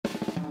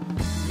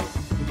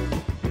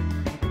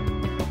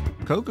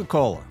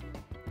Coca-Cola.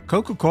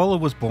 Coca-Cola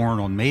was born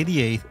on May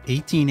 8,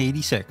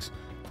 1886,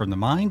 from the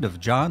mind of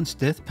John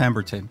Stith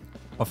Pemberton,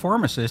 a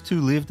pharmacist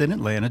who lived in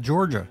Atlanta,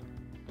 Georgia.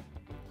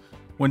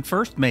 When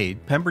first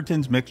made,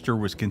 Pemberton's mixture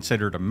was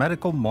considered a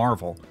medical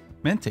marvel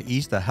meant to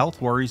ease the health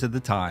worries of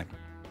the time.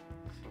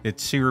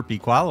 Its syrupy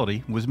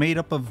quality was made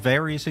up of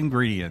various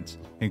ingredients,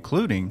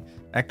 including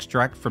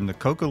extract from the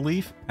coca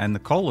leaf and the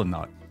cola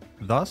nut,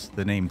 thus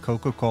the name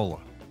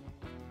Coca-Cola.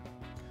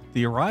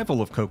 The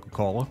arrival of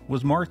Coca-Cola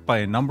was marked by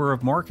a number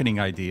of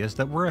marketing ideas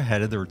that were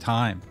ahead of their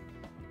time.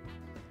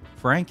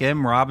 Frank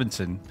M.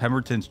 Robinson,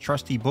 Pemberton's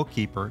trusty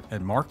bookkeeper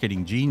and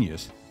marketing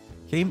genius,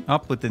 came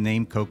up with the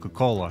name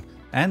Coca-Cola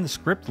and the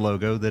script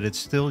logo that is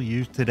still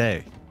used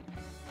today.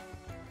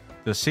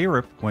 The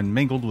syrup, when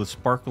mingled with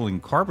sparkling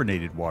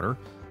carbonated water,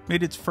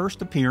 made its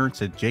first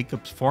appearance at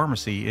Jacob's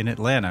Pharmacy in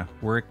Atlanta,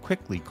 where it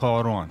quickly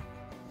caught on.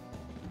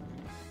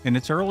 In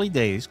its early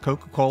days,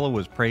 Coca-Cola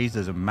was praised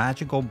as a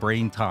magical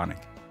brain tonic.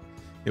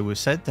 It was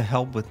said to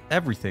help with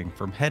everything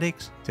from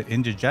headaches to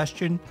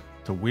indigestion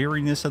to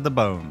weariness of the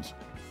bones.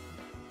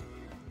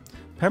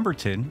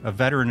 Pemberton, a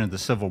veteran of the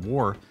Civil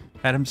War,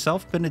 had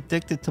himself been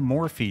addicted to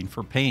morphine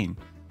for pain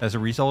as a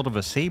result of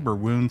a saber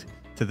wound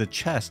to the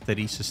chest that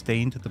he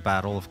sustained at the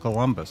Battle of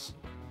Columbus.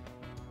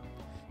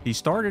 He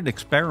started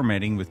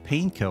experimenting with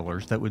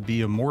painkillers that would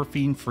be a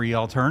morphine-free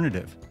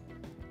alternative.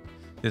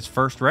 His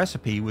first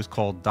recipe was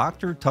called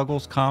Dr.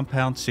 Tuggle's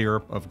Compound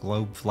Syrup of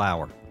Globe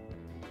Flower.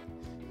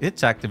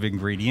 Its active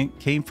ingredient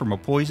came from a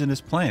poisonous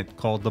plant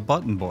called the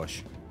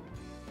buttonbush.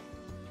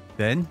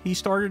 Then he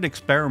started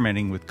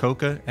experimenting with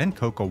coca and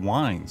coca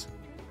wines.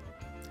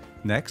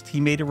 Next, he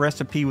made a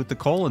recipe with the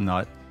cola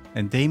nut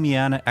and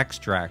Damiana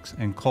extracts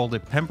and called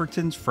it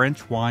Pemberton's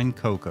French Wine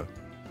Coca.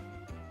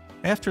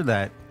 After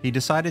that, he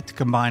decided to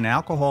combine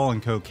alcohol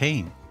and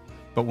cocaine,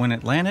 but when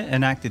Atlanta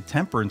enacted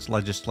temperance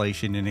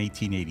legislation in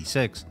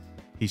 1886,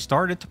 he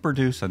started to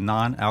produce a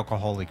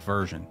non-alcoholic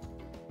version.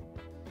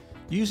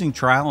 Using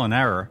trial and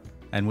error,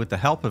 and with the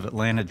help of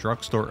Atlanta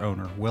drugstore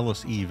owner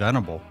Willis E.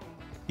 Venable,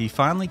 he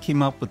finally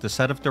came up with a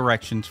set of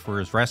directions for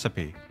his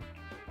recipe.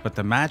 But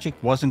the magic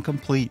wasn't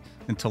complete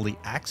until he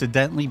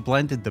accidentally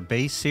blended the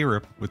base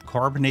syrup with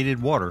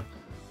carbonated water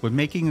when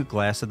making a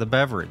glass of the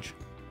beverage.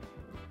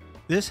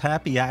 This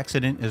happy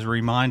accident is a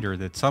reminder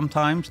that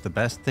sometimes the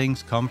best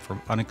things come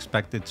from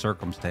unexpected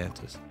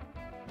circumstances.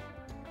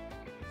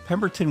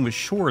 Pemberton was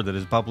sure that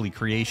his bubbly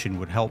creation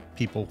would help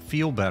people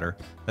feel better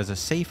as a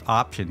safe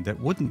option that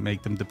wouldn't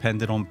make them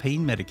dependent on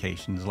pain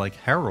medications like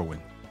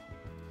heroin.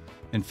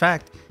 In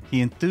fact, he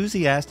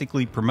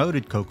enthusiastically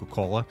promoted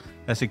Coca-Cola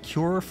as a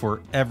cure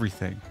for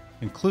everything,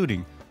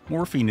 including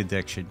morphine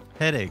addiction,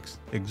 headaches,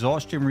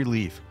 exhaustion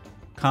relief,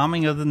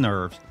 calming of the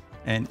nerves,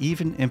 and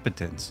even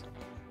impotence.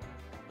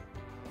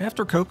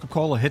 After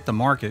Coca-Cola hit the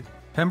market,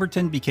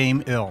 Pemberton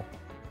became ill.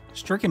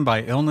 Stricken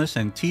by illness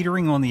and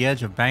teetering on the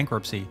edge of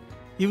bankruptcy,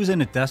 he was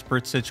in a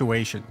desperate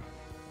situation.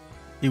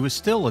 He was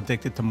still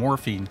addicted to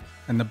morphine,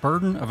 and the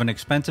burden of an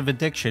expensive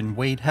addiction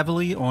weighed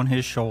heavily on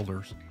his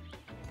shoulders.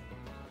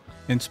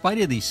 In spite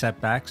of these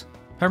setbacks,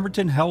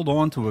 Pemberton held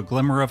on to a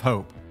glimmer of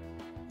hope.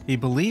 He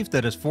believed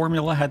that his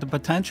formula had the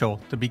potential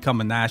to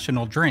become a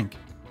national drink.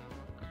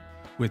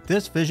 With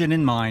this vision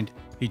in mind,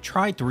 he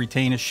tried to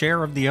retain a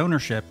share of the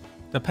ownership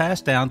to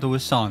pass down to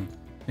his son,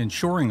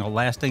 ensuring a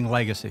lasting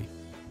legacy.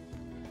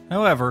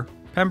 However,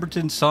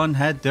 Pemberton's son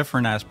had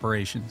different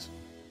aspirations.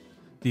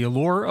 The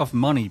allure of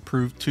money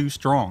proved too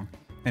strong,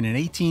 and in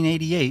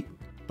 1888,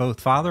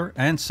 both father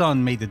and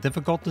son made the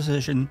difficult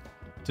decision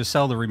to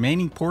sell the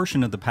remaining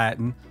portion of the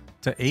patent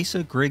to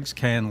Asa Griggs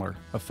Candler,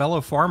 a fellow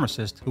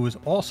pharmacist who was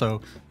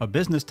also a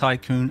business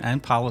tycoon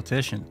and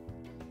politician.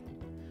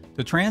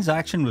 The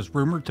transaction was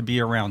rumored to be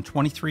around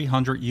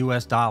 $2,300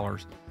 US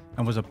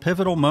and was a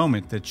pivotal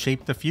moment that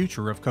shaped the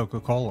future of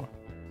Coca-Cola.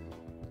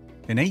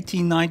 In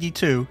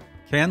 1892,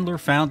 Candler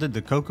founded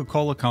the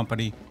Coca-Cola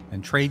Company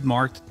and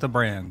trademarked the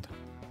brand.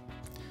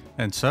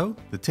 And so,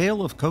 the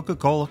tale of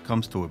Coca-Cola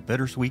comes to a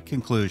bittersweet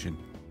conclusion.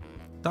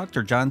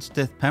 Dr. John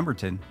Stith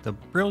Pemberton, the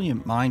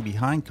brilliant mind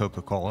behind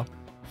Coca-Cola,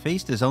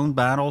 faced his own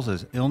battles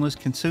as illness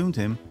consumed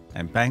him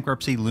and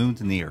bankruptcy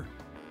loomed near.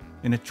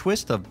 In a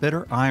twist of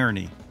bitter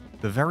irony,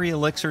 the very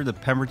elixir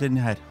that Pemberton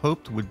had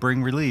hoped would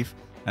bring relief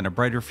and a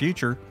brighter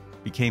future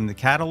became the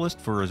catalyst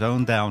for his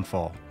own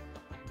downfall.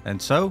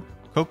 And so,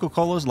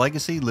 Coca-Cola's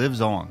legacy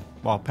lives on,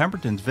 while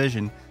Pemberton's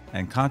vision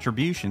and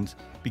contributions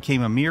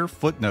became a mere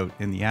footnote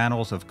in the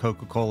annals of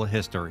Coca-Cola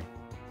history.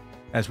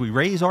 As we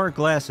raise our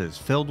glasses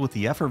filled with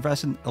the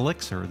effervescent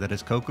elixir that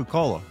is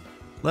Coca-Cola,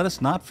 let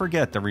us not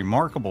forget the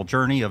remarkable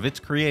journey of its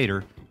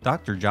creator,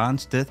 Dr. John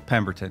Stith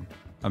Pemberton,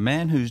 a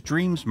man whose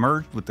dreams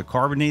merged with the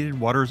carbonated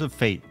waters of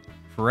fate,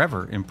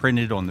 forever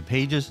imprinted on the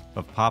pages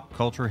of pop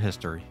culture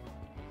history.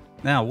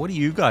 Now, what do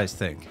you guys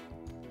think?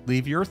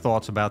 Leave your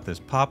thoughts about this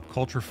pop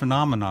culture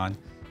phenomenon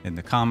in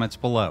the comments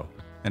below.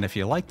 And if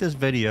you like this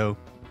video,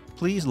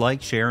 please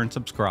like, share, and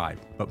subscribe.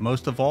 But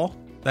most of all,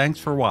 thanks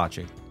for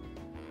watching.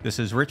 This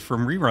is Rich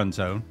from Rerun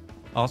Zone.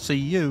 I'll see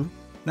you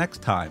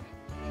next time.